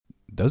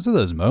those are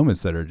those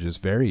moments that are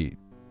just very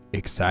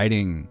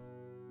exciting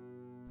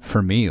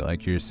for me.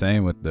 Like you're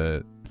saying with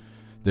the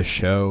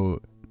show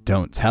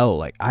Don't Tell,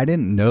 like I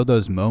didn't know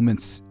those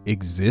moments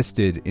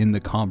existed in the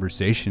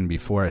conversation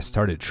before I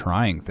started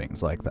trying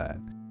things like that.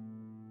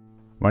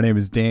 My name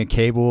is Dan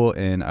Cable,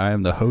 and I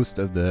am the host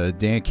of the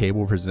Dan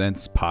Cable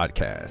Presents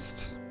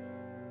podcast.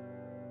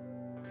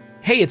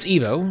 Hey, it's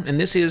Evo, and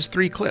this is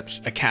 3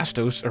 Clips, a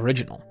Castos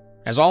original.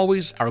 As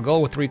always, our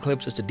goal with 3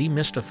 Clips is to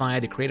demystify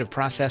the creative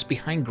process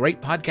behind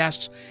great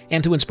podcasts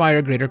and to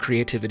inspire greater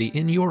creativity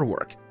in your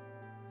work.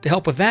 To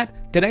help with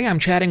that, today I'm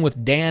chatting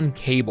with Dan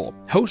Cable,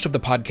 host of the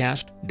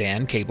podcast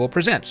Dan Cable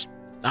Presents.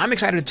 I'm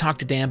excited to talk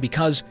to Dan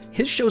because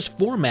his show's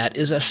format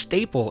is a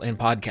staple in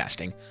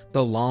podcasting,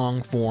 the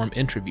long-form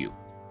interview.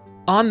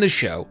 On the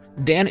show,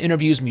 Dan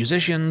interviews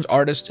musicians,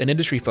 artists, and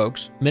industry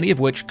folks, many of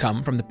which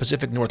come from the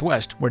Pacific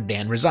Northwest where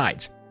Dan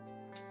resides.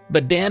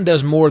 But Dan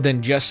does more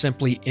than just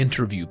simply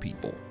interview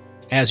people.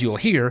 As you'll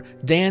hear,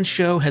 Dan's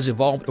show has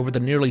evolved over the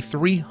nearly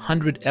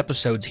 300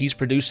 episodes he's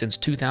produced since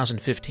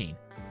 2015.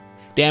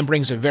 Dan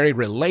brings a very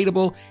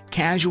relatable,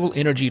 casual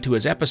energy to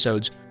his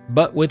episodes,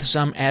 but with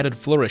some added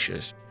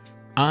flourishes.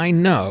 I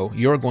know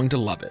you're going to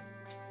love it.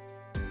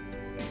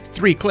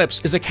 3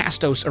 Clips is a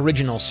Castos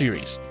original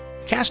series.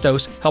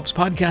 Castos helps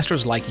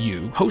podcasters like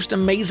you host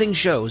amazing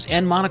shows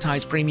and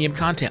monetize premium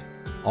content,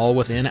 all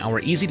within our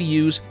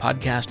easy-to-use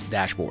podcast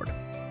dashboard.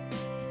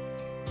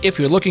 If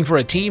you're looking for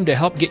a team to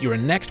help get your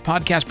next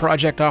podcast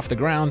project off the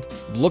ground,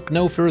 look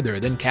no further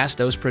than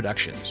Castos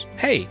Productions.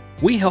 Hey,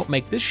 we help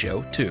make this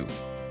show too.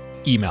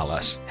 Email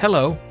us,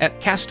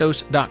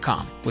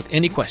 hello@castos.com with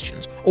any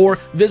questions, or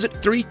visit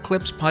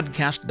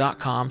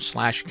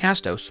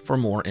 3clipspodcast.com/castos for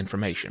more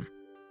information.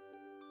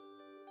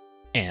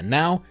 And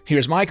now,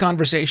 here's my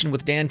conversation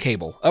with Dan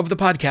Cable of the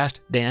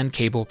podcast Dan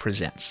Cable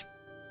Presents.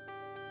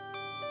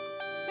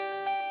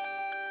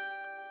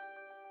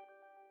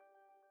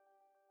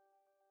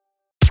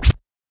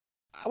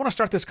 I want to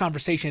start this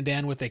conversation,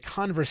 Dan, with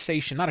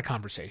not a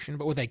conversation,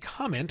 but with a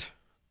comment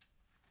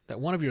that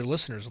one of your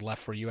listeners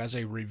left for you as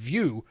a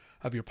review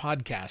of your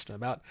podcast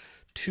about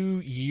 2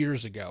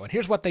 years ago. And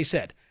here's what they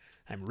said.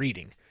 I'm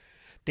reading.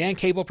 Dan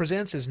Cable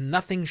Presents is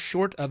nothing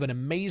short of an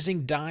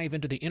amazing dive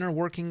into the inner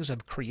workings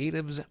of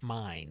creatives'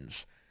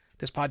 minds.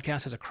 This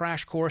podcast is a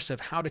crash course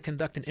of how to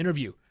conduct an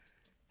interview,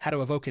 how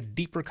to evoke a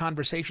deeper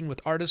conversation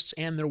with artists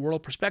and their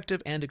world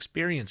perspective and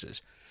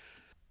experiences,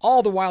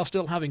 all the while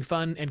still having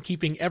fun and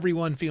keeping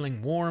everyone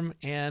feeling warm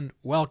and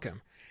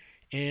welcome.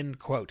 End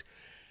quote.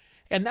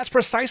 And that's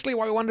precisely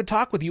why we wanted to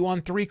talk with you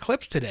on 3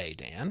 Clips today,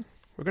 Dan.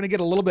 We're going to get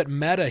a little bit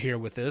meta here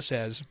with this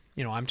as,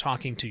 I'm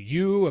talking to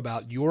you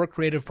about your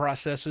creative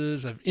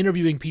processes, of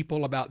interviewing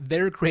people about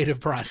their creative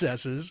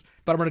processes,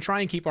 but I'm going to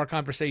try and keep our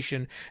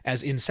conversation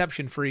as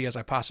inception-free as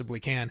I possibly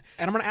can.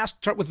 And I'm going to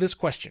start with this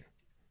question.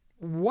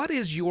 What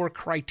is your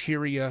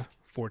criteria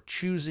for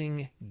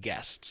choosing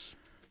guests?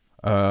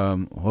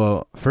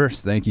 Well,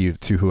 first, thank you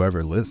to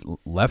whoever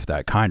left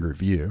that kind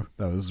review.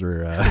 Those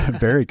were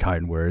very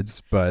kind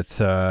words. But,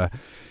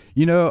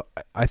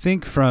 I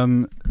think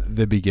from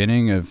the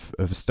beginning of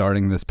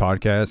starting this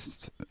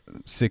podcast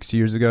 6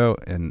 years ago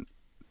and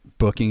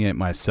booking it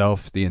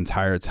myself the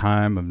entire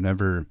time, I've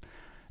never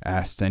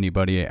asked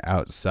anybody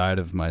outside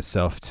of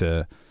myself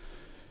to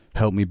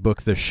help me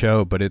book the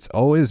show, but it's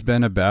always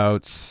been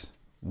about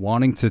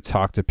wanting to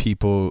talk to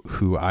people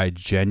who I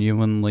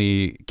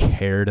genuinely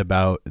cared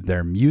about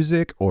their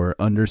music or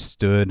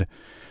understood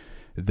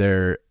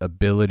their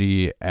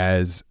ability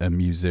as a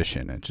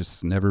musician. It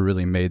just never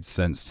really made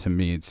sense to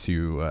me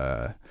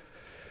to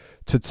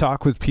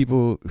talk with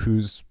people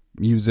whose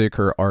music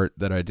or art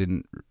that I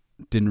didn't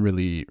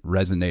really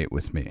resonate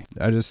with me.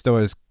 I just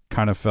always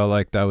kind of felt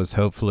like that was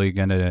hopefully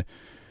going to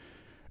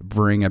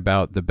bring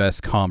about the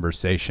best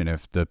conversation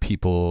if the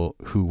people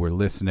who were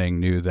listening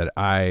knew that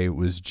I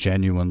was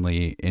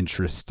genuinely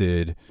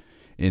interested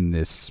in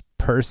this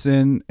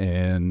person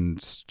and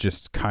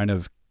just kind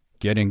of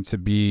getting to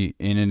be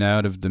in and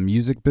out of the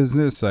music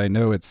business. I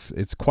know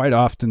it's quite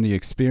often the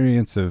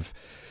experience of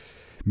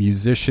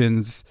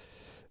musicians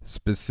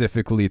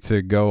specifically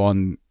to go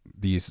on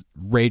these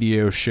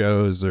radio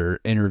shows or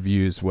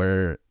interviews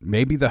where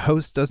maybe the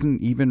host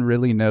doesn't even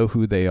really know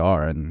who they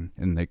are, and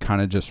they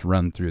kind of just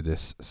run through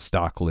this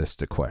stock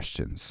list of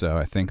questions. So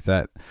I think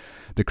that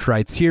the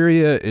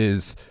criteria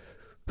is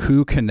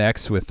who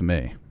connects with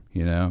me,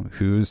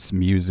 whose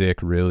music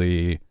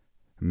really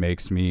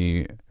makes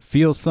me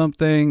feel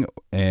something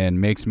and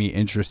makes me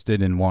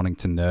interested in wanting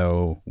to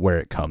know where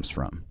it comes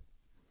from.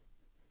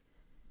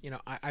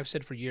 I've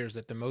said for years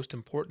that the most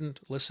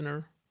important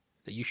listener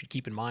that you should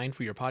keep in mind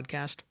for your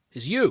podcast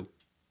is you.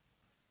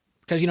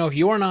 Because, if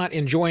you're not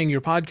enjoying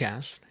your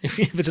podcast, if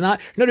it's not,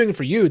 you're not doing it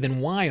for you,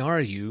 then why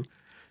are you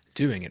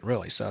doing it,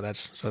 really? So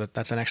that's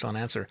an excellent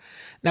answer.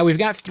 Now, we've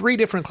got 3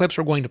 different clips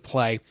we're going to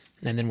play,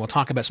 and then we'll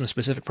talk about some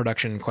specific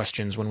production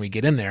questions when we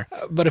get in there.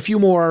 But a few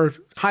more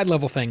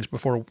high-level things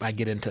before I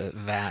get into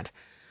that.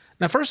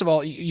 Now, first of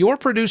all, you're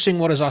producing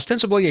what is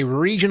ostensibly a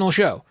regional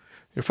show.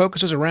 Your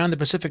focus is around the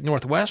Pacific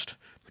Northwest,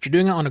 but you're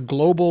doing it on a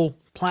global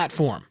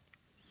platform.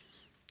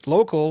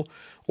 local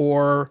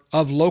or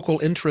of local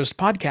interest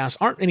podcasts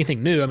aren't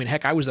anything new. I mean,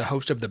 heck, I was the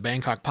host of the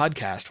Bangkok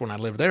podcast when I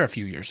lived there a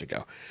few years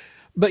ago.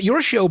 But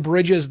your show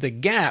bridges the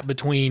gap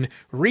between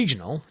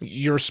regional,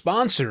 your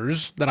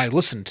sponsors that I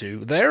listen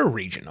to, they're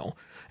regional,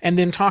 and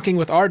then talking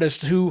with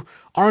artists who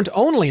aren't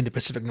only in the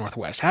Pacific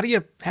Northwest. How do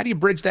you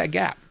bridge that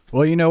gap?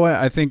 Well, you know what?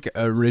 I think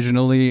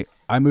originally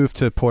I moved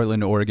to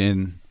Portland,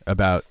 Oregon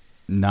about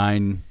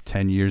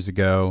 9-10 years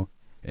ago,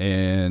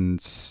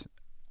 and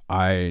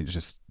I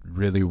just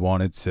really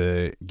wanted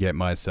to get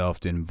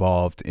myself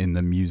involved in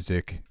the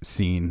music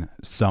scene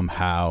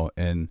somehow.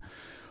 And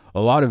a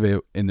lot of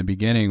it in the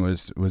beginning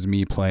was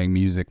me playing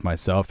music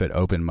myself at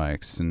open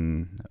mics.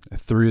 And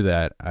through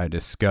that, I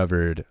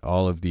discovered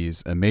all of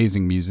these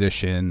amazing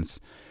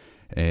musicians,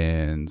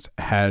 and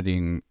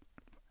having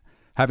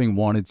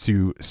wanted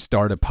to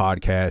start a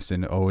podcast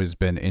and always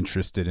been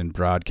interested in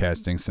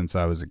broadcasting since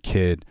I was a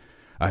kid,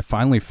 I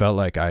finally felt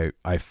like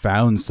I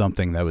found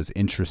something that was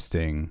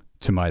interesting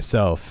to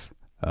myself,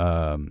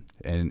 and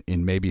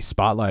in maybe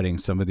spotlighting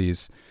some of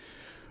these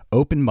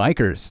open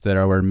micers that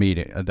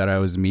I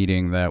was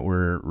meeting that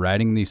were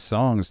writing these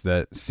songs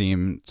that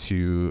seemed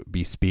to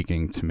be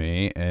speaking to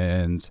me.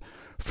 And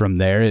from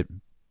there, it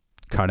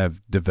kind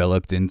of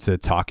developed into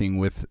talking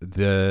with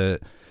the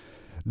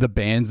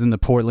bands in the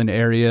Portland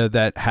area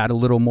that had a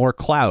little more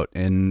clout,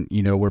 and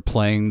were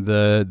playing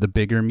the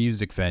bigger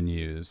music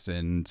venues.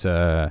 And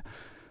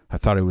I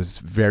thought it was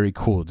very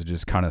cool to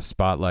just kind of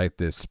spotlight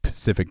this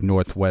Pacific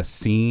Northwest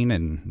scene,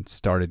 and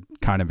started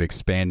kind of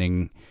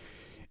expanding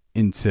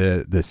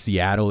into the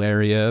Seattle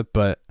area.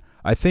 But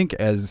I think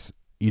as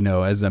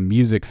a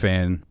music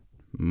fan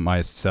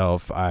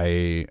myself,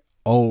 I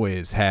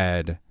always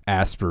had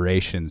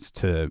aspirations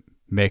to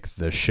make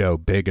the show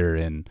bigger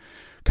and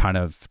kind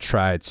of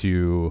try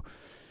to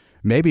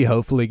maybe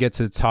hopefully get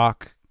to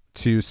talk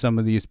to some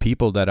of these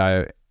people that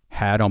I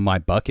had on my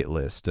bucket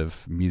list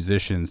of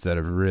musicians that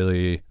have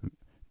really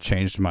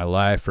changed my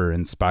life or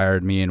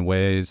inspired me in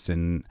ways.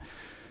 And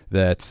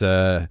that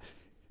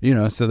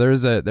so there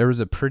was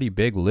a pretty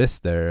big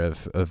list there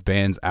of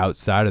bands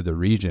outside of the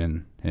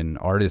region and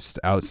artists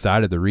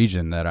outside of the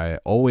region that I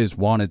always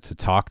wanted to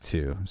talk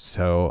to.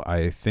 So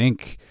I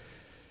think,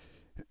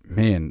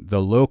 man,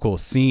 the local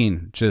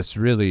scene just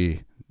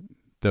really,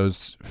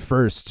 those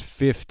first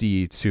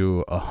 50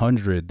 to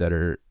 100 that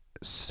are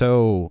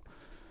so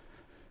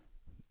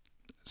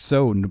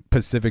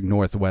Pacific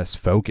Northwest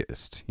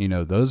focused,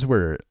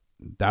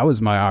 that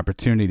was my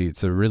opportunity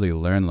to really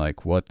learn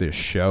like what this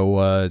show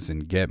was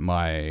and get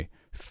my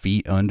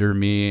feet under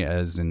me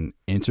as an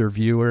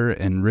interviewer,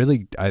 and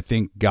really, I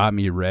think, got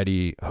me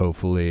ready,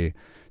 hopefully,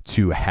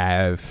 to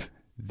have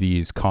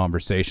these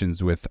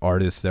conversations with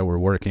artists that were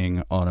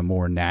working on a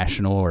more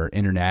national or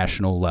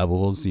international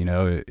levels.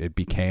 It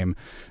became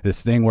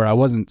this thing where I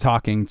wasn't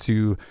talking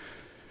to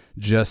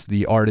just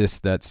the artists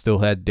that still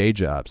had day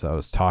jobs. I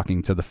was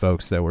talking to the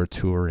folks that were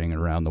touring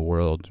around the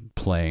world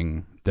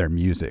playing their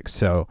music.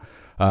 So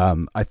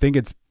I think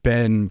it's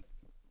been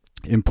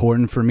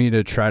important for me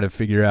to try to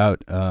figure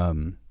out,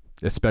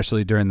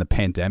 especially during the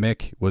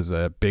pandemic, was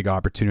a big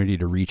opportunity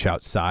to reach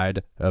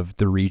outside of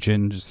the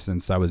region, just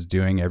since I was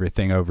doing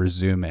everything over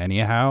Zoom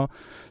anyhow.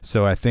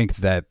 So I think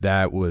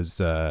that was,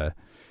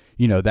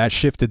 that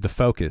shifted the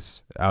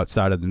focus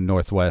outside of the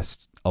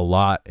Northwest a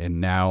lot.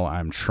 And now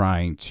I'm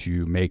trying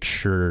to make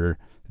sure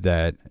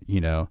that,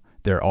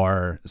 there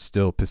are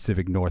still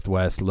Pacific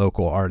Northwest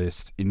local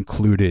artists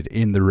included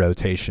in the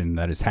rotation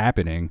that is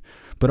happening,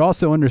 but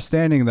also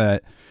understanding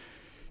that,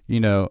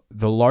 the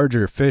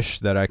larger fish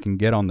that I can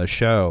get on the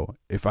show,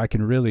 if I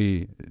can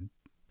really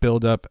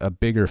build up a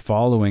bigger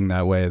following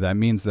that way, that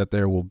means that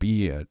there will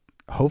be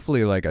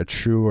hopefully like a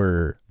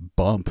truer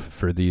bump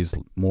for these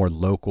more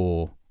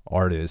local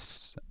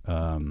artists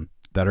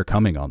that are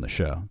coming on the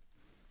show.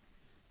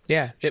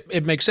 Yeah,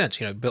 it makes sense.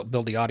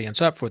 Build the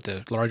audience up with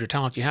the larger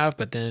talent you have,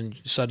 but then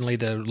suddenly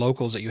the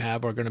locals that you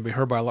have are going to be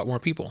heard by a lot more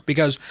people,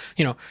 because,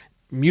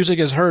 music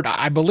is heard.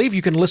 I believe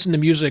you can listen to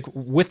music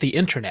with the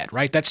internet,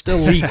 right? That's still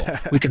legal.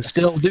 We can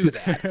still do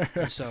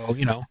that. So,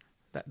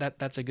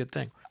 that's a good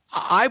thing.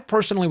 I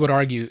personally would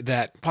argue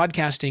that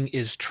podcasting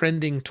is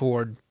trending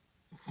toward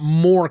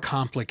more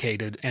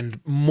complicated and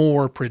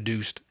more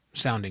produced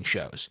sounding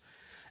shows.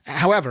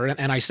 However,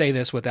 and I say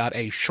this without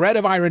a shred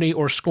of irony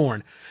or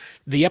scorn,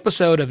 the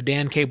episode of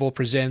Dan Cable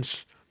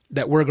Presents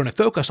that we're going to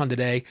focus on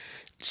today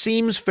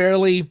seems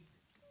fairly,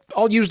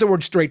 I'll use the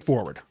word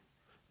straightforward.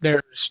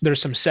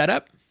 There's some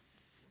setup,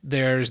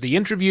 there's the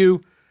interview,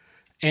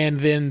 and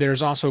then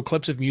there's also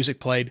clips of music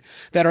played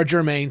that are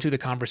germane to the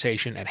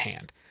conversation at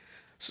hand.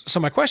 So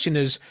my question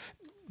is,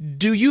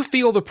 do you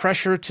feel the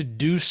pressure to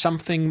do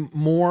something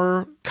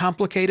more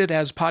complicated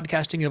as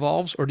podcasting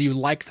evolves, or do you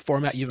like the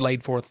format you've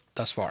laid forth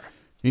thus far?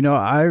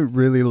 I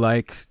really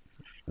like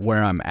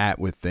where I'm at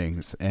with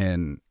things.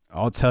 And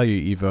I'll tell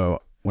you, Evo,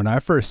 when I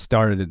first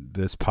started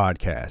this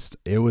podcast,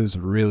 it was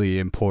really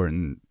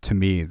important to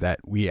me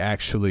that we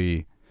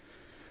actually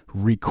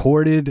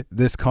recorded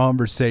this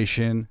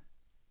conversation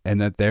and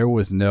that there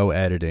was no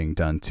editing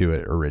done to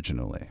it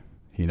originally.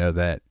 you know,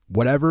 that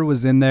whatever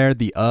was in there,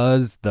 the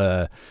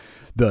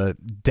the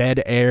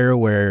dead air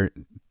where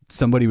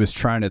somebody was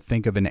trying to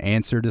think of an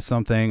answer to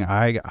something.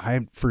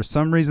 I for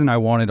some reason I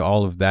wanted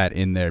all of that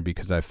in there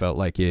because I felt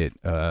like it,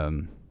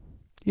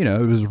 you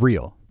know, it was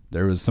real.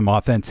 There was some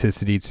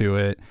authenticity to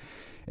it.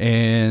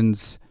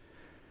 And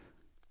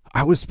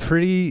I was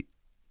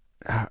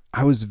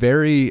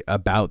very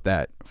about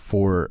that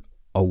for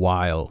a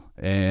while.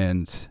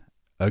 And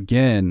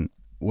again,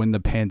 when the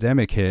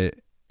pandemic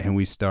hit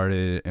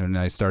and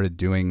I started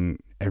doing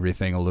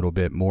everything a little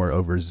bit more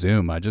over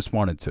Zoom, I just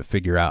wanted to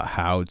figure out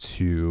how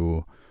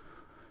to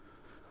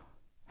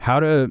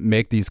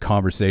make these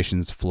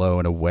conversations flow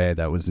in a way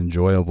that was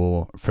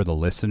enjoyable for the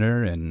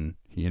listener, and,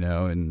 you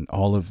know, and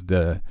all of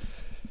the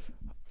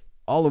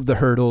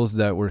hurdles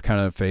that were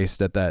kind of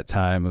faced at that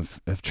time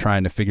of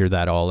trying to figure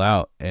that all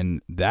out.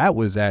 And that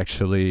was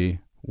actually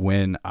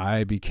when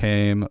I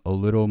became a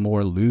little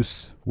more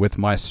loose with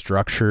my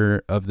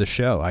structure of the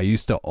show. There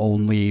used to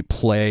only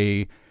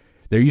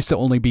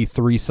be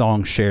 3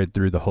 songs shared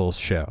through the whole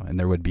show, and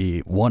there would be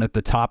one at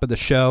the top of the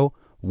show,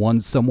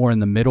 one somewhere in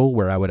the middle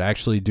where I would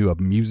actually do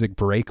a music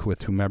break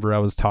with whomever I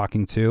was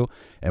talking to,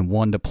 and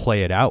one to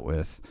play it out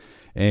with.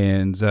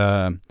 And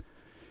yeah,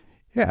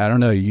 I don't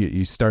know,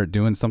 you start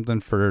doing something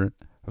for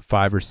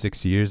 5 or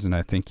 6 years, and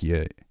I think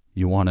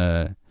you want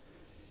it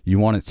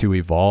to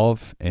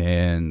evolve.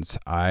 And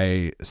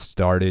I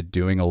started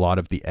doing a lot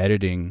of the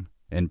editing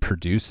and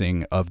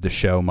producing of the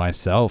show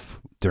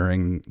myself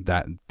during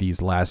these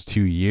last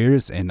 2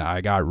 years, and I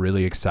got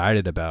really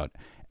excited about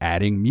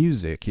adding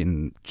music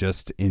and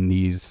just in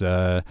these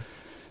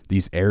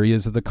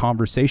areas of the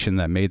conversation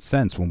that made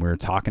sense when we were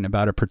talking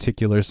about a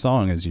particular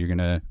song, as you're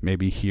gonna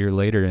maybe hear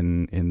later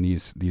in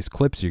these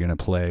clips you're gonna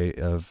play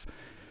of,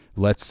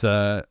 let's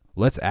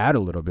add a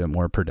little bit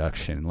more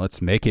production,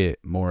 let's make it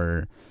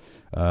more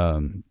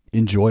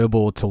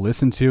enjoyable to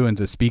listen to. And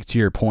to speak to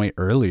your point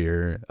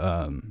earlier,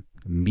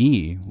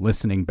 me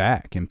listening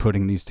back and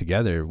putting these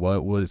together,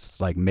 what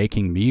was like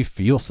making me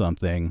feel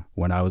something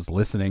when I was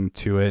listening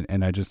to it.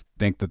 And I just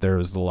think that there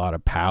was a lot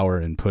of power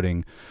in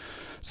putting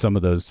some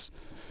of those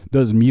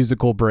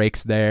musical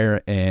breaks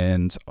there,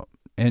 and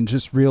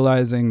just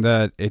realizing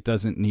that it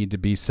doesn't need to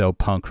be so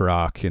punk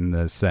rock in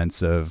the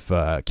sense of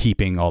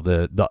keeping all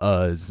the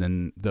uhs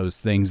and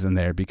those things in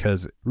there,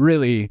 because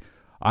really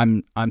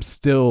I'm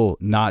still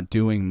not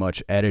doing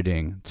much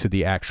editing to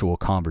the actual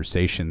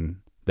conversation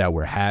that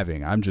we're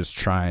having. I'm just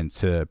trying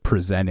to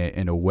present it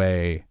in a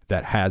way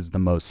that has the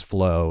most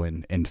flow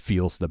and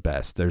feels the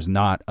best. There's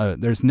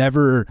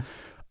never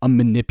a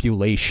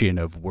manipulation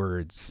of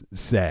words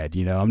said,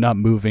 you know, I'm not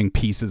moving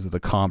pieces of the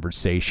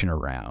conversation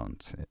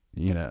around,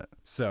 you know.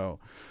 So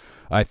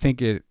I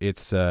think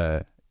it's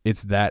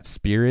that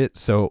spirit.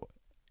 So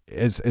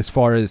as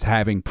far as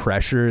having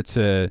pressure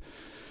to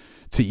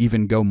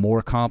even go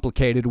more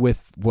complicated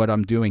with what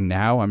I'm doing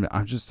now,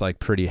 I'm just like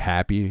pretty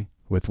happy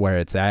with where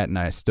it's at. And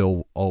I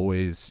still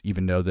always,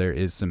 even though there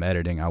is some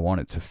editing, I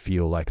want it to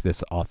feel like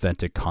this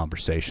authentic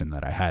conversation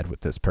that I had with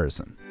this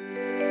person.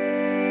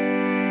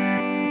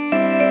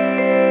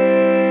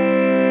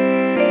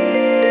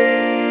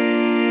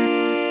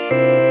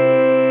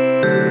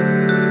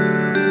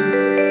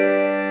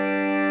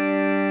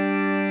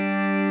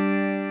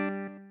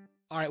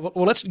 All right,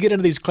 well, let's get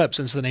into these clips,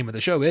 since the name of the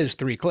show is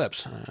 3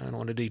 Clips. I don't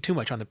want to do too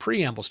much on the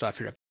preamble stuff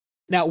here.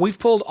 Now, we've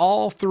pulled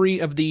all 3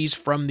 of these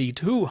from the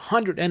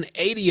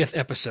 280th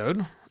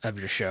episode of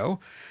your show.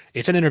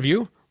 It's an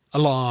interview, a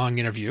long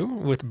interview,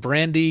 with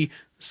Brandy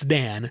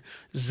Zidane.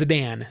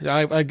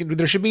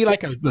 There should be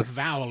like a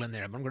vowel in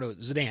there. I'm going to go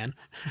Zidane.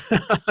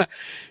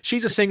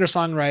 She's a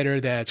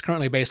singer-songwriter that's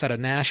currently based out of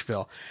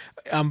Nashville.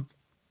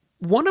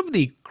 One of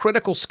the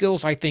critical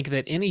skills I think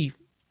that any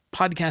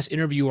podcast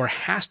interviewer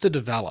has to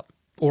develop,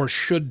 or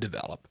should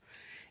develop,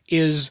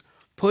 is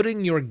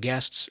putting your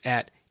guests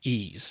at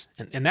ease.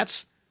 And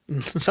that's,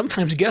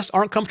 sometimes guests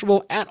aren't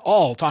comfortable at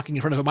all talking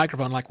in front of a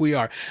microphone like we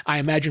are. I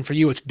imagine for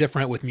you it's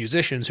different with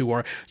musicians who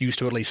are used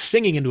to at least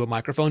singing into a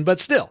microphone, but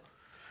still,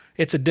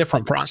 it's a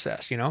different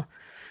process, you know?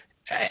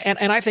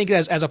 And I think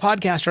as a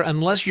podcaster,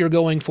 unless you're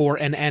going for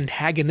an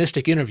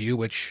antagonistic interview,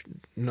 which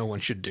no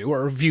one should do,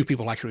 or few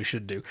people actually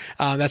should do,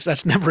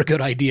 that's never a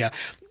good idea.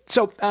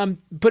 So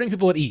putting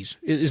people at ease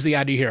is the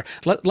idea here.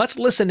 Let's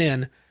listen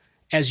in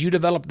as you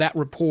develop that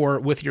rapport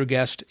with your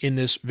guest in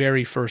this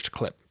very first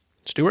clip.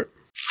 Stuart?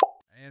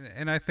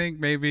 And I think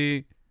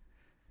maybe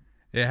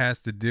it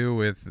has to do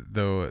with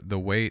the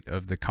weight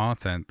of the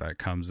content that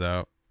comes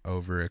out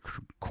over a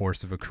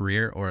course of a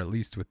career, or at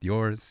least with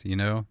yours. You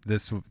know,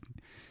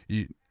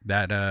 you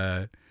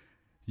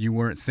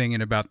weren't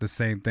singing about the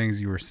same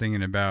things you were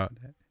singing about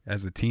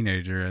as a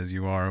teenager as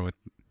you are with,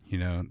 you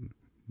know,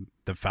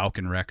 the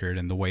Falcon record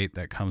and the weight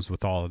that comes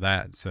with all of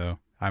that. So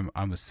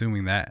I'm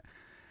assuming that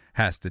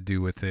has to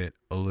do with it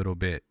a little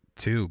bit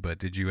too. But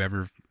did you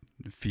ever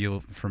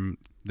feel from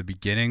the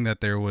beginning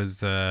that there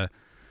was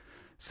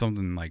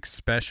something like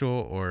special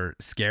or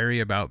scary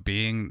about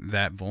being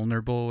that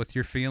vulnerable with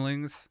your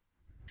feelings?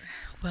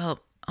 Well,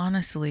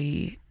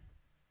 honestly,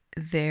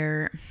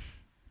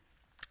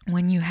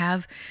 when you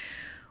have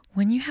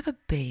a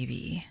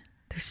baby,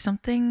 there's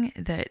something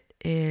that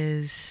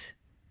is,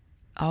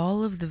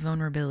 all of the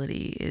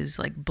vulnerability is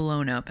like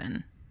blown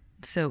open.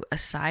 So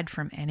aside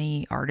from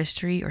any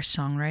artistry or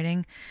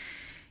songwriting,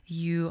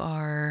 you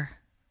are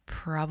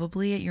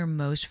probably at your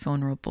most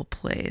vulnerable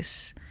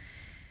place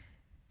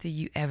that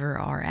you ever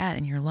are at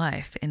in your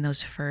life, in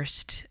those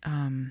first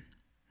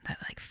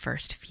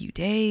first few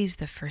days,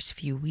 the first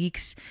few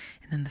weeks,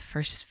 and then the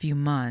first few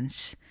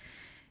months.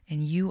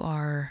 And you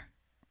are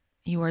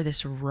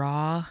this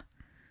raw,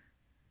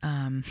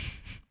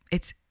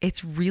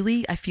 it's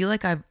really, I feel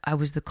like I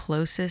was the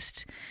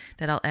closest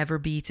that I'll ever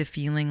be to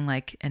feeling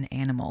like an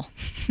animal.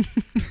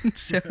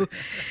 So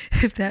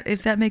if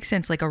that makes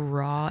sense, like a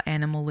raw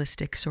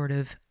animalistic sort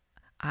of,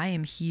 I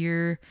am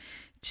here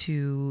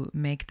to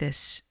make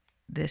this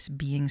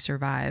being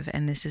survive,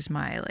 and this is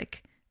my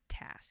like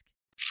task.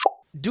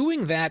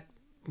 Doing that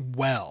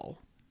well,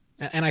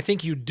 and I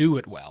think you do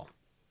it well,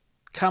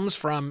 comes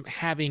from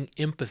having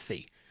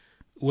empathy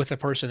with the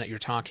person that you're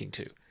talking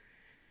to.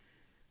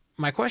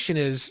 My question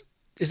is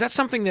that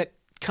something that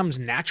comes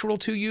natural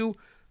to you,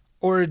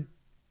 or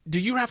do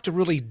you have to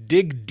really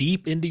dig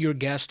deep into your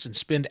guests and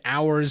spend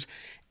hours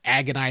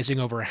agonizing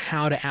over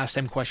how to ask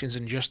them questions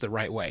in just the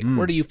right way?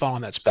 Where do you fall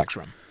on that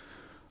spectrum?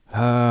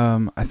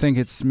 I think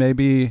it's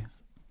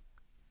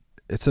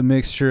a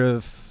mixture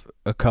of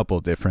a couple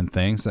different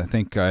things. I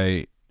think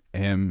I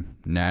am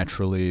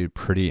naturally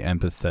pretty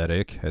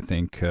empathetic. I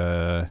think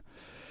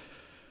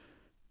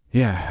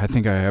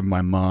I have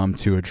my mom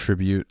to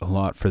attribute a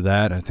lot for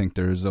that. I think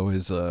there's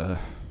always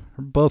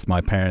both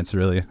my parents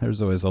really.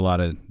 There's always a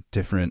lot of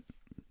different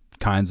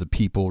kinds of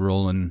people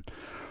rolling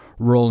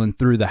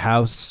through the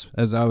house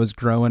as I was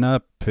growing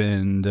up,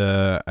 and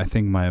I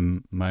think my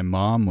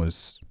mom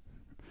was,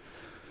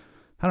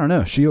 I don't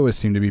know, she always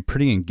seemed to be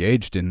pretty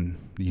engaged in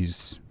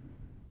these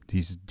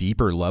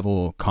deeper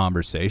level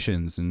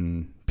conversations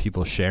and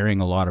people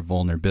sharing a lot of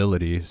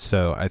vulnerability.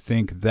 So I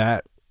think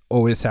that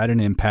always had an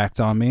impact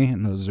on me,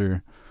 and those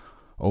are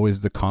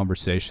always the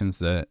conversations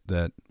that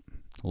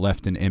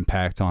left an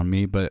impact on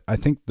me. But I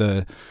think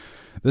the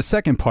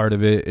second part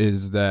of it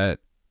is that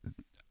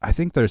I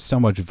think there's so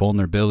much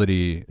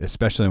vulnerability,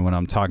 especially when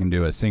I'm talking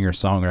to a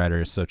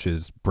singer-songwriter such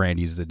as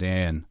Brandy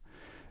Zidan.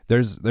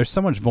 There's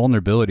so much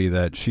vulnerability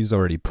that she's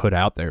already put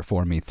out there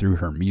for me through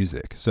her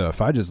music. So if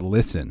I just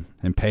listen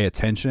and pay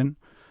attention,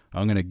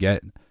 I'm going to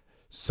get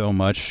so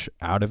much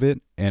out of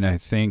it. And I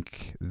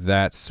think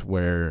that's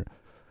where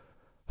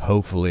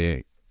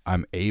hopefully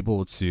I'm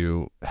able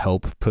to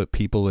help put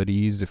people at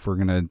ease if we're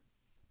going to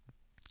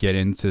get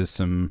into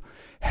some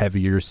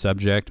heavier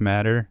subject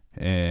matter.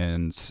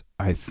 And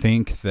I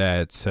think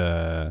that,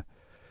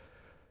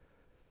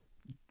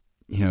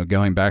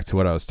 going back to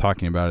what I was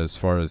talking about as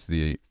far as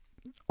the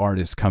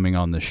artists coming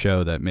on the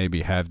show that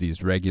maybe have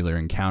these regular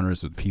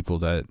encounters with people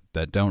that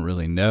don't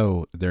really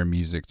know their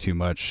music too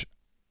much,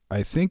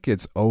 I think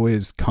it's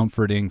always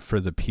comforting for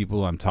the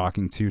people I'm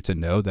talking to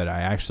know that I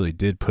actually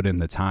did put in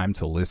the time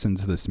to listen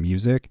to this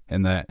music,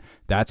 and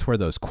that's where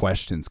those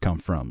questions come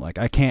from. Like,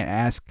 I can't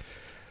ask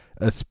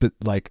a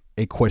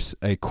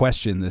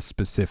question this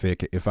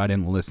specific if I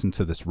didn't listen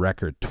to this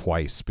record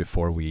twice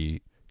before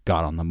we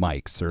got on the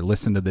mics, or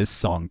listen to this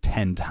song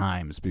 10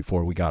 times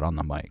before we got on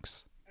the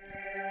mics.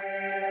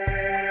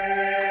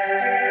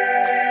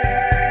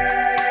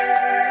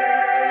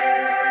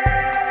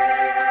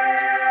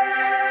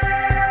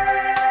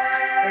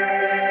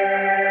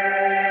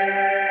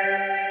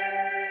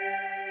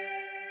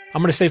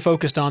 I'm going to stay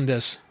focused on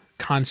this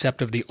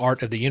concept of the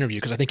art of the interview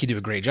because I think you do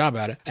a great job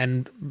at it.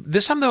 And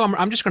this time, though,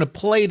 I'm just going to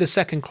play the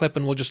second clip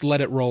and we'll just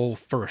let it roll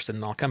first,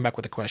 and I'll come back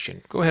with a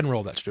question. Go ahead and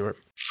roll that, Stuart.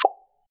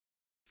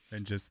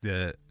 And just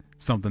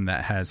something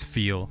that has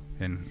feel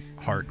and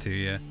heart to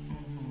you.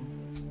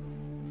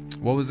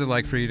 What was it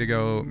like for you to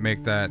go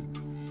make that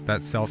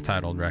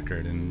self-titled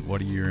record, and what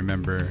do you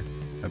remember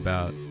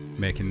about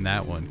making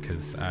that one?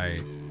 Because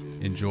I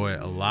enjoy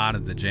a lot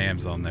of the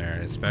jams on there,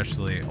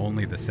 especially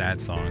Only the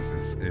Sad Songs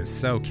is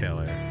so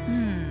killer.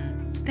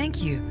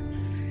 Thank you.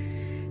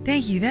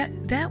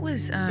 That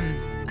was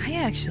I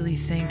actually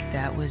think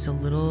that was a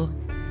little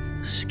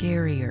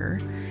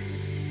scarier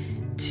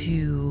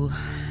to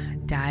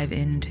dive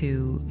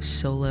into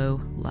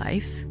solo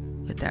life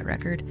with that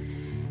record.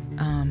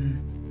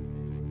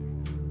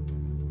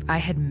 I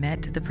had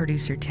met the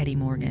producer Teddy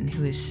Morgan,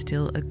 who is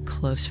still a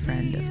close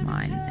friend of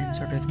mine and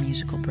sort of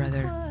musical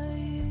brother.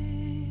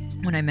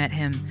 When I met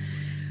him,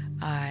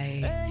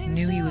 I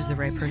knew he was the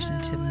right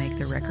person to make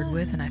the record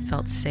with, and I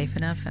felt safe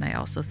enough, and I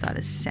also thought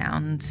his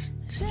sound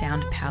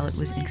palette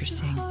was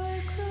interesting.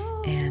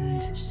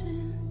 And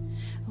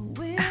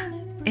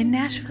in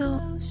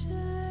Nashville,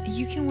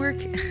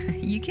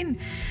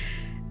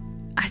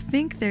 I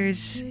think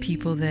there's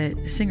people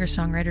that,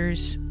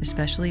 singer-songwriters,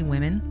 especially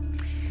women,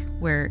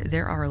 where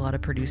there are a lot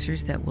of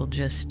producers that will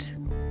just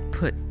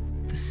put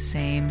the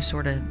same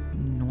sort of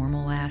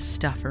normal ass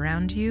stuff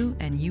around you,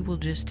 and you will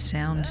just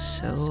sound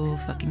so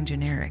fucking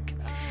generic.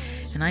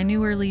 And I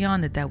knew early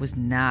on that was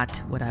not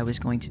what I was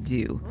going to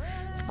do.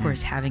 Of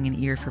course, having an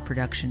ear for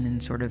production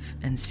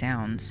and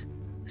sounds.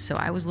 So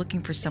I was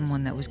looking for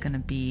someone that was going to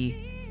be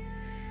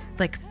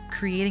like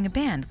creating a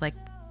band, like,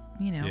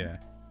 Yeah.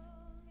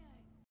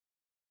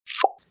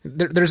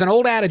 There's an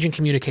old adage in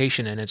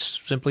communication, and it's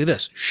simply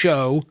this: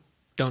 show,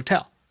 don't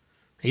tell.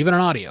 Even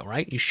on audio,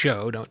 right? You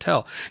show, don't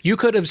tell. You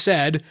could have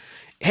said,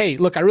 hey,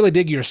 look, I really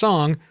dig your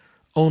song,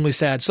 Only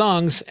Sad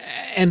Songs,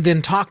 and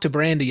then talk to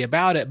Brandy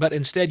about it, but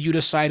instead you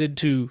decided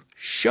to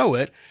show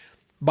it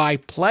by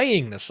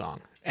playing the song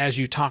as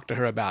you talk to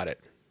her about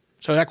it.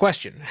 So that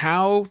question,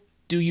 how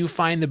do you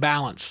find the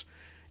balance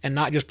and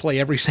not just play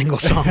every single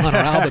song on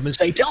our album and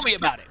say, tell me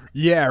about it?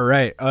 Yeah,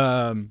 right.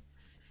 I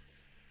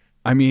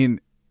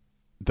mean,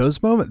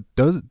 those moments,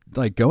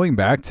 like going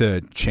back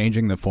to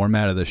changing the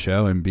format of the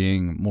show and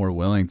being more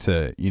willing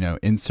to,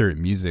 insert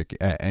music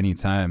at any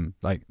time,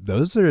 like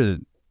those are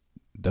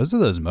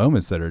those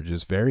moments that are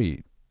just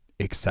very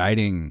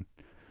exciting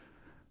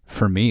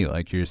for me.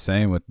 Like you're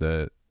saying with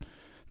the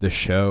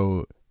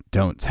show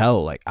Don't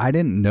Tell, like I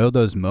didn't know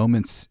those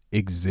moments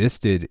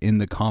existed in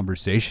the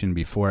conversation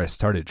before I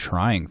started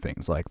trying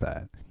things like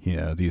that.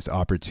 These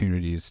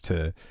opportunities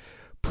to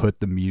put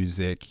the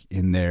music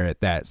in there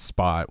at that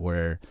spot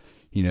where,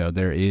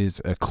 there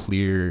is a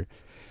clear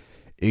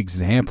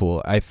example.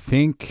 I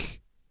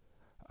think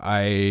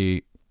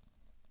often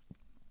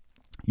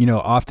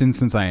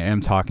since I am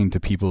talking to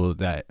people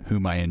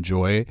whom I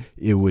enjoy,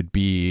 it would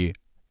be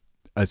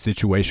a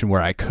situation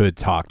where I could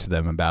talk to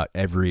them about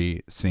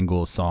every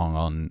single song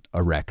on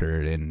a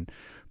record.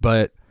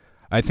 But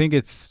I think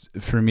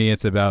for me,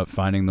 it's about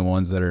finding the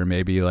ones that are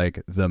maybe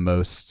like the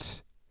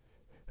most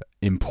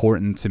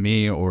important to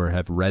me or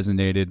have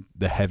resonated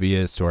the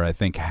heaviest, or I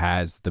think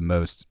has the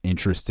most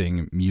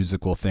interesting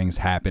musical things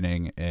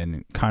happening,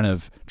 and kind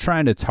of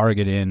trying to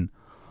target in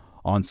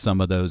on some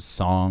of those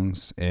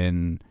songs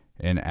and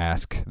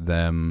ask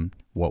them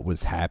what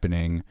was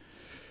happening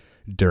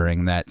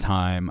during that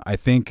time. I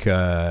think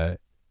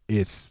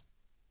it's,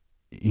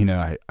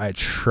 I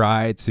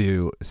try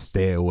to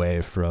stay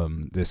away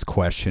from this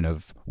question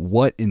of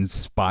what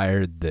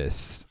inspired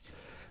this.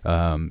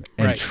 And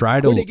right.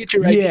 Try to,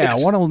 I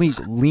want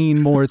to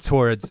lean more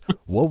towards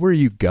what were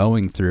you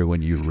going through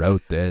when you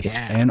wrote this?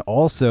 Yeah. And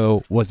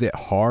also, was it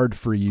hard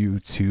for you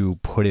to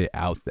put it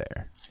out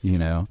there?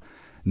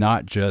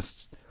 Not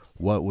just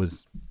what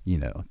was,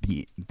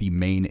 the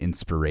main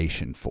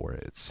inspiration for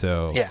it.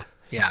 So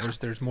yeah,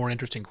 there's more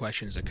interesting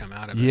questions that come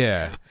out of it.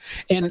 Yeah.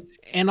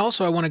 And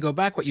also I want to go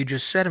back what you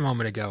just said a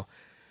moment ago.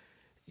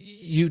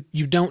 You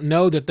don't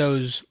know that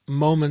those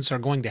moments are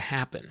going to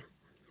happen,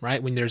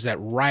 right? When there's that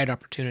right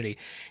opportunity.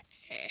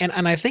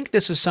 And I think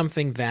this is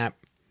something that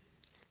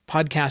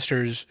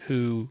podcasters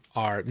who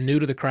are new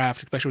to the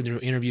craft, especially with their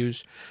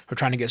interviews, who are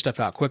trying to get stuff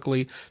out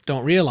quickly,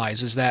 don't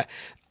realize is that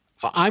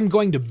I'm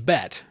going to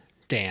bet,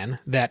 Dan,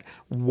 that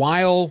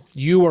while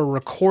you are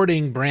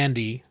recording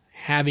Brandy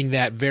having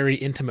that very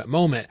intimate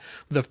moment,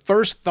 the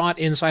first thought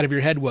inside of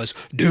your head was,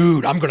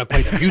 dude, I'm going to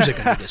play the music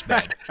under this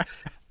bed.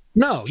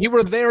 No, you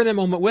were there in the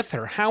moment with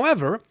her.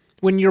 However,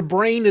 when your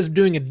brain is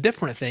doing a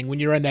different thing, when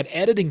you're in that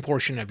editing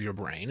portion of your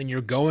brain and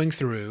you're going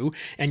through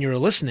and you're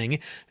listening,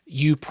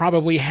 you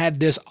probably had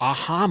this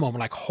aha moment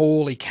like,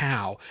 holy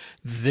cow,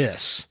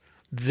 this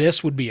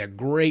would be a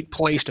great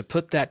place to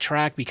put that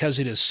track because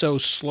it is so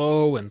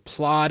slow and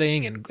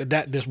plodding, and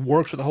that this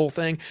works with the whole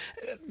thing.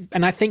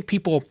 And I think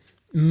people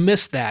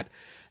miss that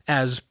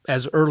as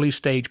early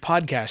stage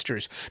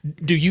podcasters.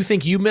 Do you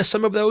think you missed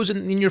some of those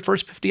in your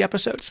first 50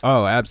 episodes?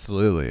 Oh,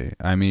 absolutely.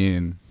 I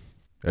mean,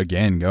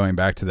 again, going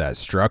back to that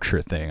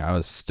structure thing, I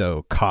was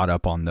so caught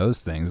up on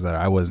those things that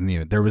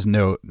there was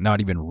not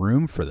even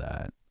room for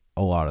that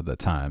a lot of the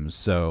times.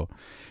 So,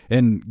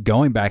 and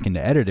going back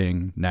into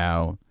editing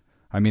now,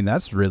 I mean,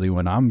 that's really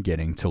when I'm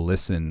getting to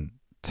listen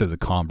to the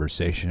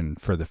conversation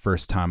for the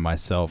first time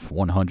myself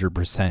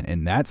 100%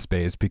 in that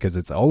space, because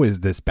it's always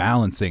this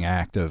balancing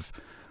act of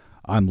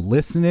I'm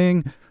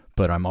listening,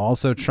 but I'm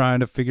also trying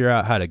to figure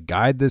out how to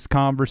guide this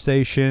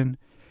conversation,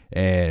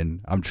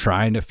 and I'm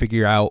trying to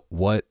figure out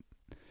what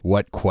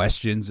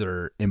questions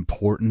are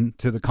important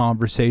to the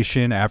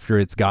conversation after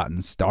it's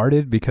gotten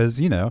started, because,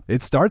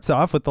 it starts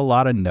off with a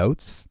lot of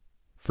notes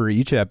for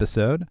each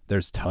episode.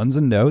 There's tons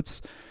of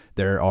notes.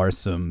 There are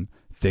some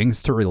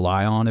things to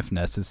rely on if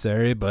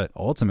necessary, but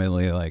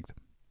ultimately, like,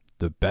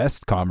 the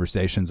best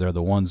conversations are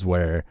the ones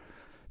where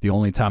the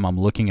only time I'm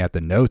looking at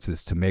the notes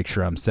is to make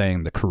sure I'm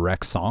saying the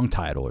correct song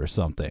title or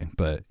something.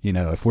 But,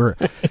 if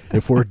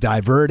we're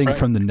diverting right.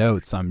 from the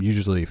notes,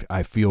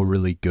 I feel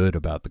really good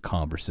about the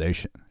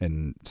conversation.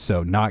 And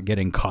so not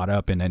getting caught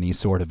up in any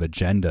sort of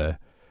agenda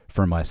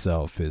for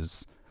myself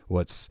is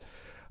what's,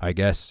 I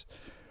guess,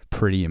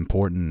 pretty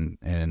important,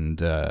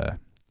 and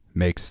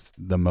makes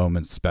the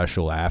moment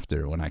special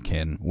after, when I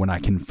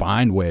can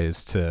find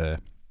ways to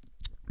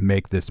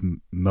make this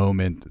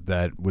moment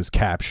that was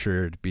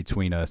captured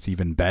between us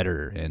even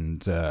better.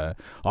 And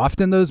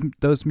often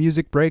those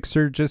music breaks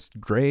are just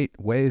great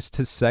ways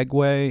to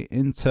segue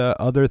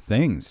into other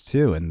things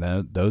too. And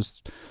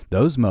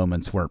those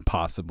moments weren't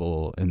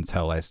possible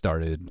until I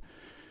started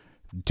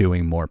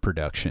doing more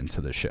production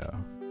to the show.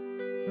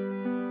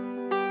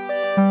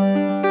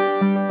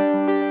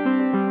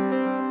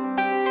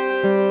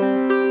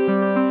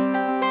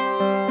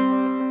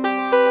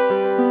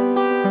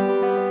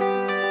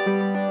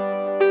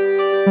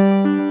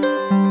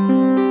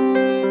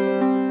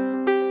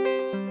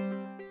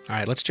 All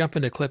right, let's jump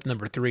into clip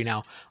number 3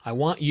 now. I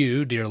want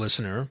you, dear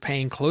listener,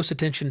 paying close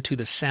attention to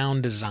the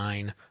sound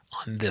design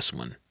on this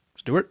one.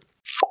 Stuart?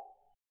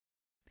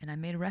 And I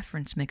made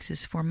reference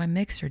mixes for my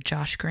mixer,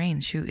 Josh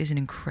Grains, who is an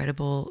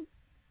incredible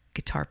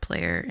guitar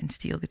player and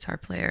steel guitar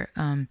player,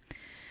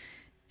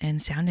 and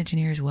sound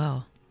engineer as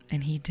well.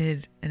 And he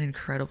did an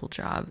incredible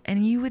job.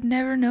 And you would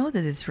never know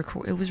that it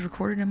was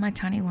recorded in my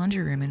tiny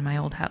laundry room in my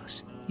old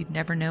house. You'd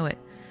never know it.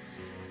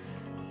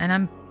 And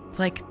I'm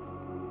like,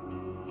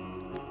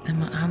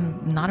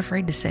 I'm not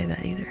afraid to say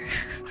that either.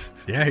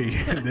 Yeah,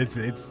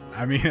 it's.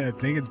 I mean, I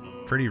think it's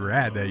pretty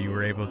rad that you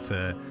were able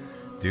to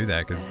do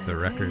that, because the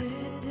record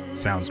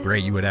sounds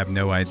great. You would have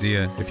no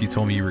idea if you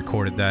told me you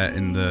recorded that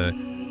in the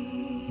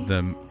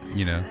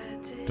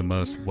the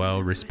most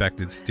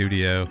well-respected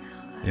studio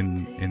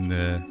in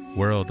the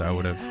world. I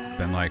would have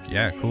been like,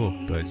 yeah, cool,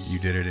 but you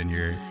did it in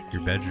your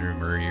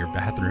bedroom or your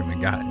bathroom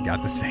and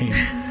got the same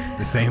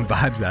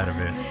vibes out of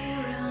it.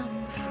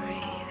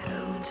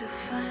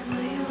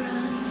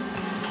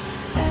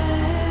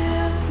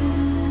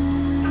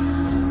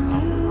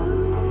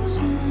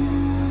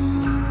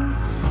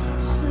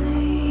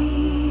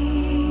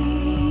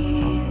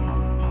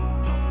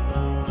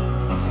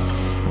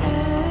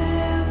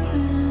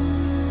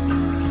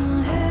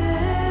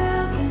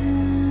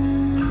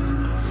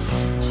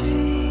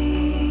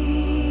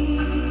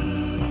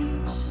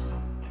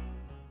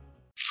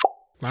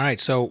 All right,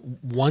 so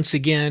once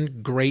again,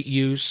 great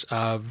use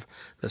of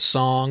the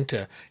song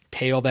to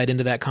tail that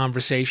into that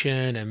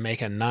conversation and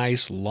make a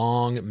nice,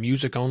 long,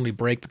 music-only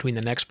break between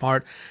the next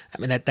part. I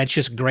mean, that's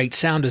just great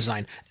sound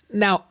design.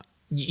 Now,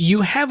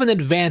 you have an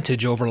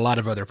advantage over a lot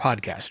of other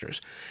podcasters,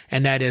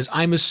 and that is,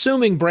 I'm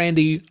assuming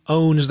Brandy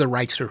owns the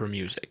rights to her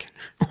music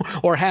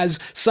or has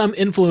some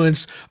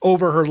influence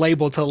over her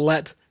label to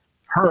let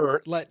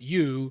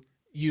you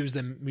use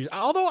them.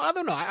 Although, I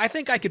don't know, I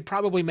think I could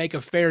probably make a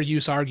fair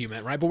use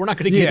argument, right? But we're not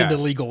going to get into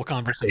legal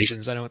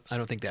conversations. I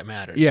don't think that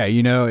matters. Yeah,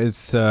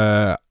 it's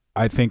I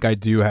think I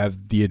do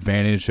have the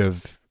advantage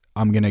of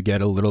I'm going to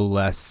get a little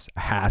less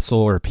hassle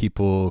or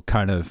people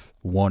kind of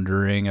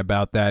wondering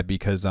about that,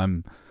 because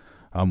I'm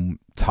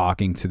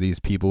talking to these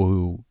people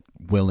who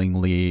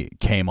willingly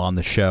came on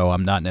the show.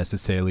 I'm not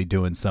necessarily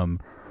doing some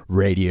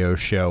radio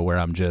show where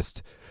I'm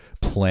just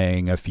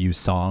playing a few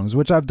songs,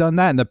 which I've done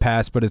that in the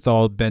past, but it's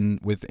all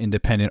been with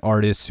independent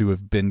artists who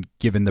have been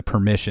given the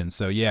permission.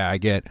 So yeah, I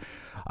get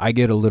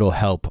a little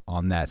help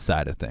on that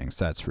side of things.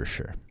 That's for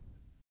sure.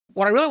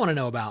 What I really want to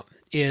know about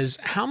is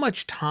how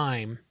much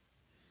time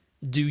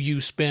do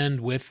you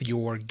spend with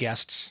your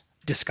guests'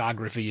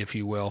 discography, if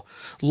you will,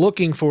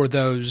 looking for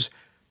those,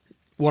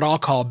 what I'll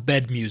call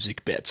bed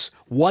music bits.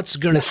 What's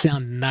going to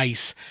sound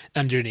nice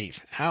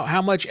underneath?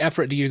 How much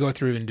effort do you go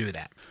through and do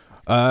that?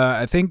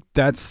 I think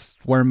that's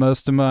where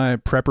most of my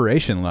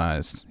preparation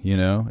lies.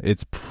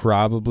 It's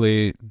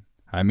probably,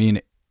 I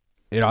mean,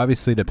 it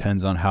obviously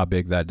depends on how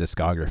big that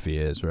discography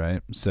is,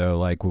 right? So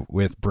like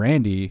with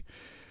Brandy,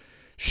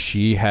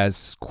 she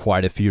has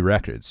quite a few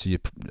records.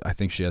 I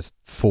think she has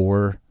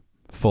 4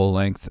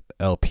 full-length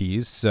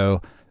LPs.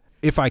 So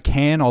if I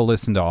can, I'll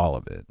listen to all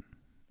of it.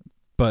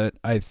 But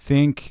I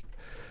think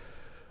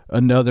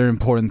another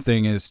important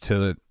thing is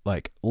to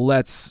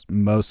let's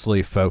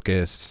mostly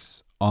focus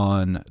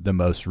on the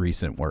most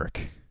recent work,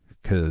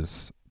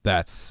 because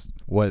that's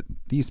what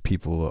these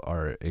people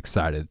are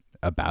excited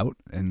about,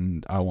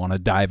 and I want to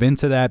dive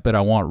into that, but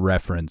I want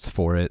reference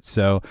for it.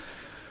 So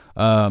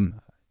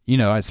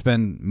I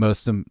spend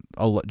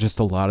just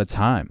a lot of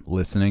time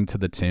listening to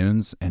the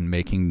tunes and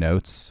making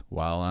notes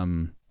while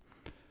I'm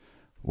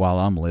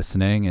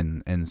listening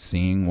and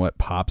seeing what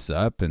pops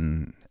up,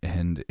 and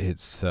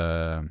it's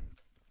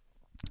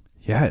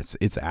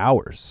it's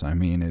hours. I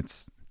mean,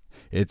 it's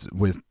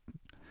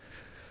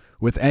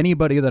with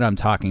anybody that I'm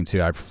talking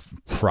to, I've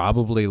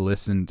probably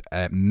listened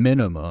at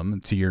minimum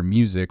to your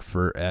music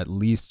for at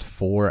least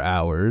 4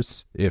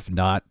 hours, if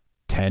not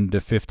 10 to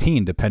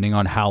 15, depending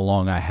on how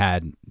long I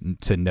had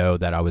to know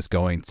that I was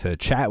going to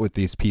chat with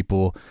these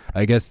people.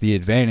 I guess the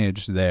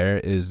advantage there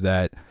is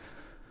that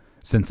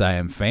since I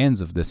am fans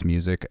of this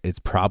music, it's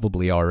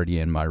probably already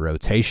in my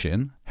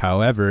rotation.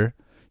 However,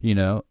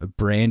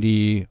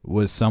 Brandy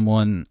was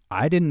someone,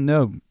 I didn't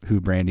know who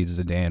Brandy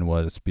Zidan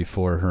was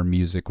before her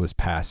music was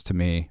passed to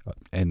me,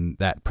 and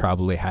that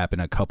probably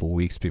happened a couple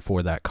weeks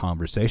before that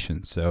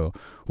conversation. So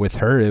with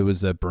her, it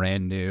was a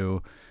brand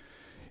new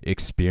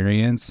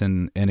experience,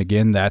 and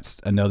again, that's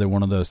another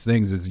one of those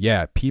things is,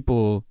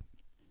 people,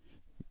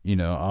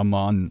 I'm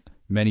on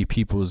many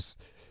people's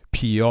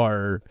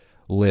PR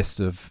list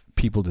of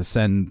people to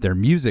send their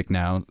music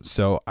now.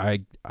 So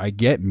I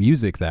get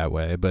music that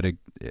way, but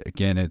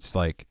again, it's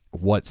like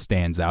what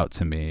stands out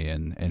to me,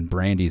 and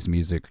Brandy's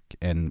music.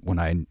 And when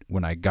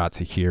I got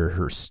to hear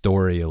her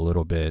story a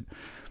little bit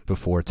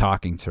before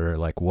talking to her,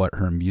 like what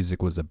her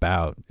music was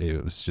about,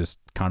 it was just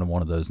kind of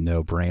one of those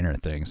no-brainer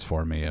things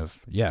for me of,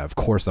 yeah, of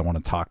course I want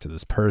to talk to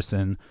this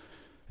person.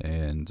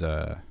 And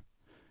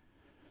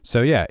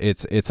so yeah,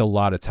 it's a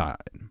lot of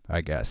time. I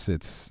guess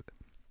it's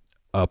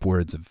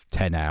upwards of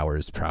 10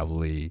 hours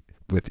probably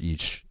with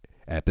each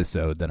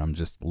episode that I'm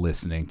just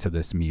listening to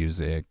this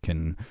music.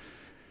 And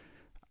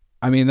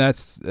I mean,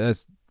 that's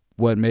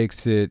what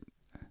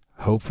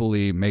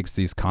hopefully makes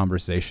these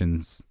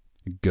conversations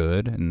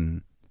good,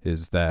 and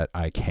is that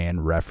I can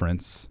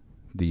reference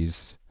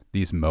these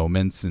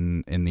moments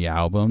in the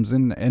albums,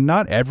 and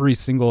not every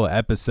single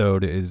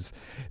episode is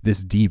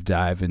this deep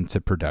dive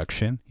into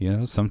production.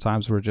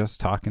 Sometimes we're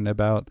just talking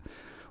about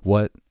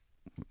what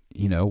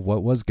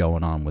was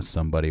going on with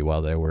somebody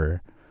while they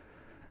were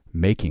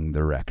making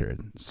the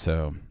record.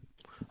 So,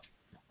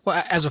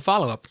 well, as a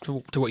follow-up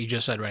to what you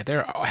just said right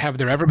there, have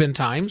there ever been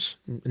times,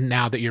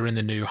 now that you're in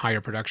the new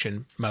higher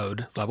production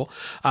mode level,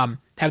 have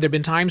there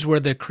been times where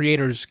the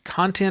creator's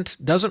content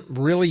doesn't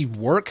really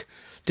work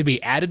to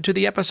be added to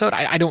the episode?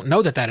 I don't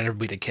know that ever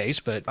be the case,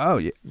 but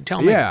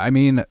tell me. Yeah, I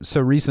mean,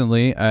 so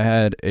recently I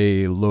had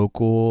a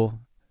local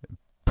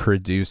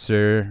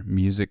producer,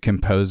 music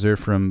composer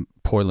from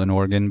Portland,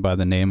 Oregon by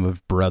the name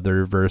of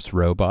Brother vs.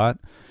 Robot.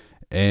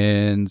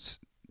 And,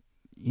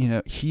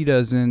 he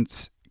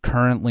doesn't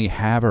currently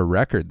have a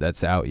record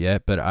that's out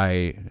yet, but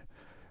I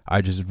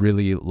just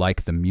really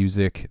like the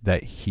music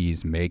that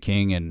he's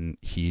making, and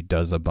he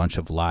does a bunch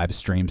of live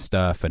stream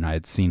stuff, and I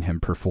had seen him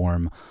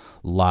perform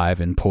live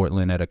in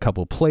Portland at a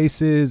couple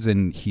places,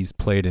 and he's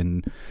played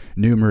in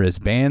numerous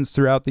bands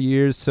throughout the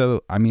years.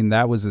 So I mean,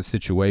 that was a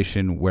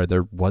situation where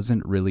there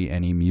wasn't really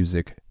any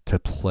music to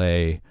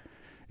play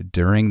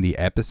during the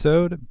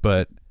episode,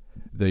 but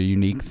the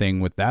unique thing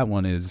with that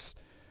one is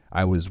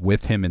I was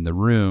with him in the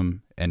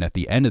room, and at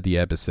the end of the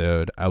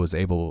episode I was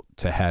able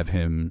to have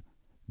him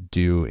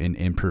do an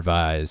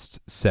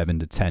improvised 7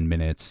 to 10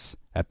 minutes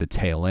at the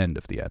tail end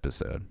of the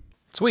episode.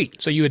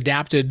 Sweet. So you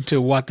adapted to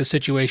what the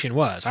situation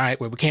was. All right,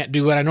 well, we can't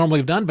do what I normally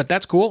have done, but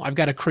that's cool. I've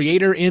got a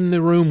creator in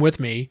the room with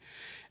me.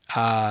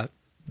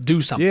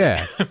 Do something.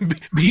 Yeah.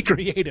 Be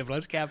creative.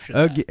 Let's capture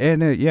that.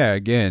 And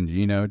again,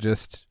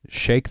 just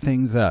shake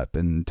things up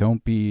and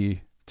don't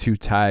be too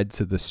tied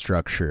to the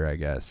structure, I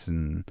guess,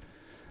 and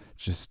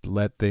just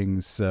let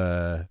things,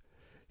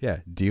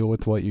 deal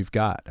with what you've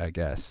got, I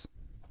guess.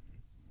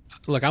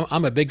 Look,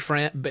 I'm a big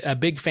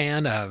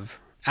fan of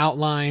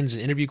outlines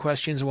and interview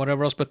questions and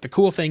whatever else. But the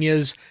cool thing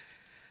is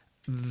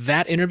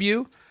that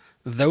interview,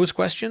 those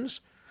questions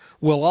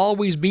will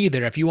always be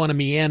there if you want to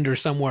meander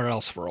somewhere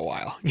else for a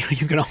while.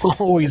 You can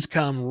always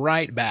come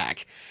right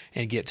back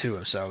and get to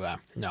them. So,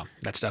 no,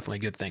 that's definitely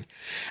a good thing.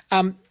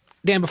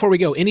 Dan, before we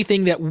go,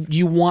 anything that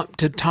you want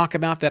to talk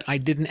about that I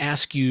didn't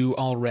ask you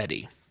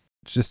already?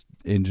 Just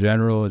in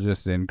general,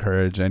 just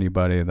encourage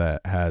anybody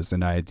that has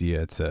an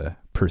idea to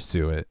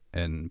pursue it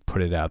and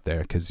put it out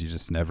there, because you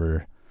just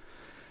never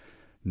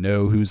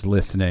know who's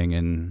listening.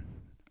 And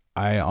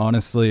I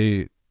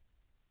honestly,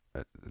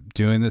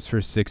 doing this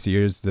for 6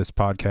 years, this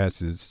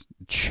podcast has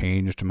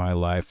changed my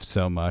life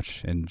so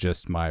much, and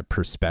just my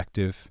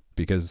perspective,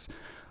 because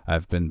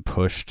I've been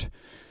pushed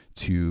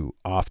to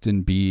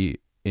often be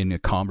in a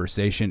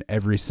conversation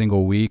every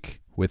single week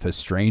with a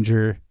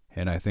stranger.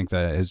 And I think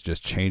that has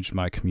just changed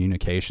my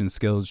communication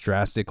skills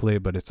drastically,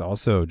 but it's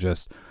also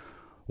just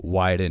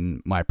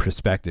widen my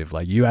perspective.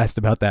 Like you asked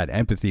about that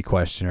empathy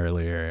question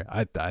earlier.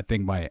 I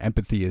think my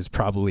empathy is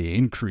probably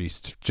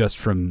increased just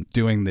from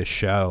doing this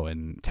show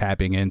and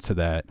tapping into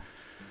that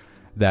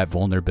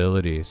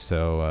vulnerability.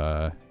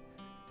 So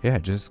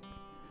just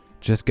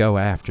go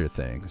after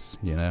things,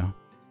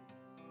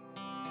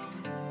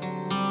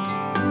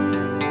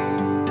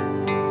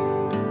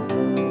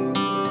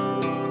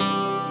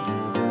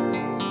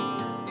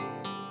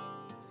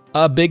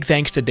 A big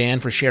thanks to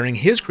Dan for sharing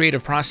his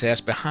creative process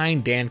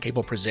behind Dan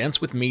Cable Presents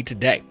with me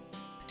today.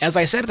 As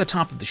I said at the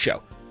top of the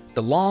show,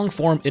 the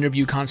long-form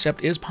interview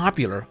concept is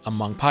popular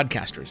among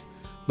podcasters.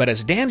 But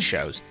as Dan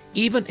shows,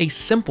 even a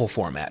simple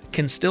format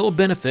can still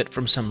benefit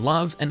from some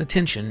love and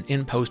attention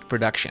in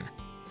post-production.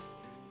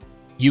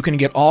 You can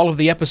get all of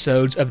the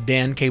episodes of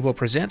Dan Cable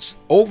Presents,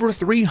 over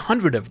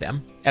 300 of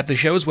them, at the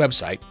show's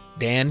website,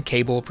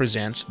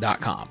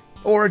 dancablepresents.com,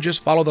 or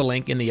just follow the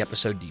link in the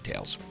episode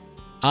details.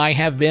 I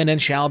have been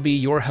and shall be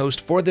your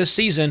host for this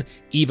season,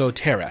 Evo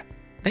Terra.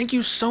 Thank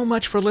you so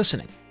much for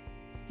listening.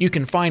 You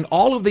can find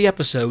all of the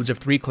episodes of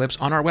 3 Clips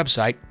on our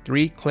website,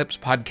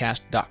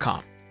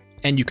 3clipspodcast.com.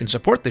 And you can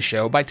support the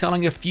show by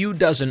telling a few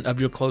dozen of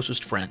your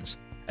closest friends.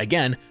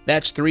 Again,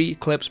 that's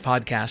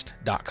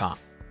 3clipspodcast.com.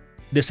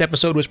 This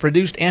episode was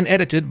produced and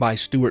edited by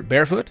Stuart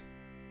Barefoot.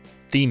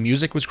 Theme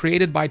music was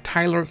created by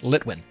Tyler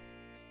Litwin.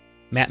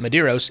 Matt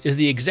Medeiros is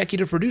the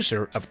executive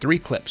producer of 3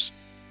 Clips.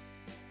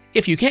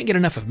 If you can't get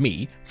enough of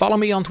me, follow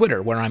me on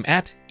Twitter where I'm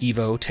at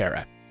Evo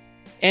Terra.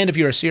 And if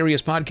you're a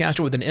serious podcaster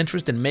with an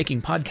interest in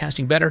making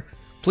podcasting better,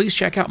 please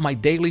check out my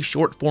daily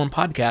short-form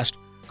podcast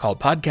called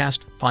Podcast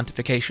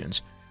Pontifications.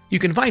 You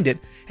can find it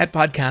at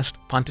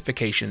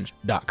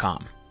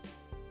podcastpontifications.com.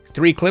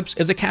 3 Clips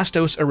is a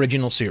Castos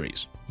original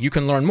series. You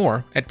can learn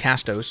more at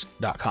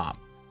castos.com.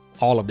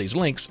 All of these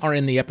links are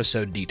in the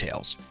episode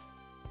details.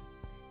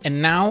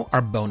 And now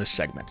our bonus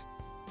segment.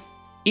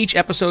 Each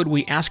episode,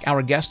 we ask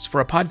our guests for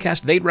a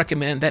podcast they'd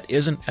recommend that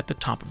isn't at the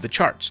top of the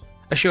charts,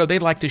 a show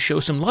they'd like to show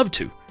some love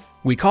to.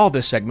 We call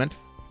this segment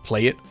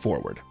Play It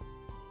Forward.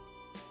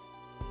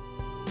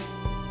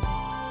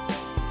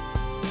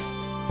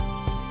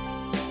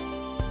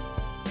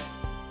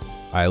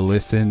 I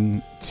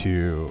listen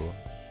to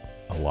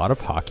a lot of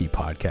hockey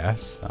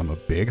podcasts. I'm a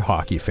big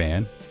hockey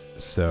fan.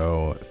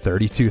 So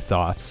 32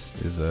 Thoughts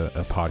is a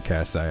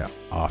podcast I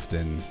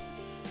often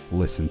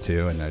listen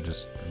to, and I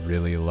just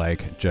really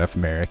like Jeff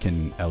Merrick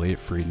and Elliot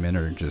Friedman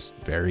are just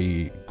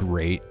very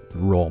great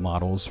role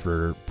models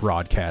for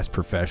broadcast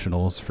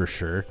professionals for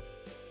sure.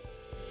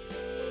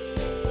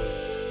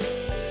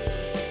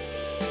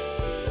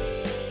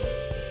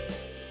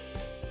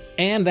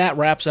 And that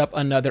wraps up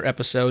another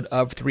episode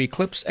of 3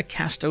 Clips, a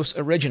Castos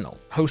original,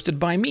 hosted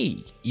by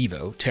me,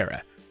 Evo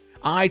Terra.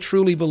 I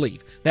truly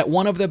believe that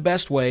one of the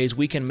best ways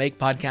we can make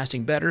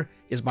podcasting better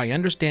is by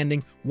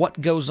understanding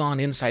what goes on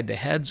inside the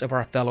heads of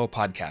our fellow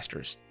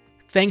podcasters.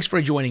 Thanks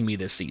for joining me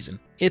this season.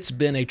 It's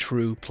been a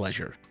true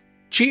pleasure.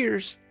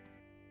 Cheers!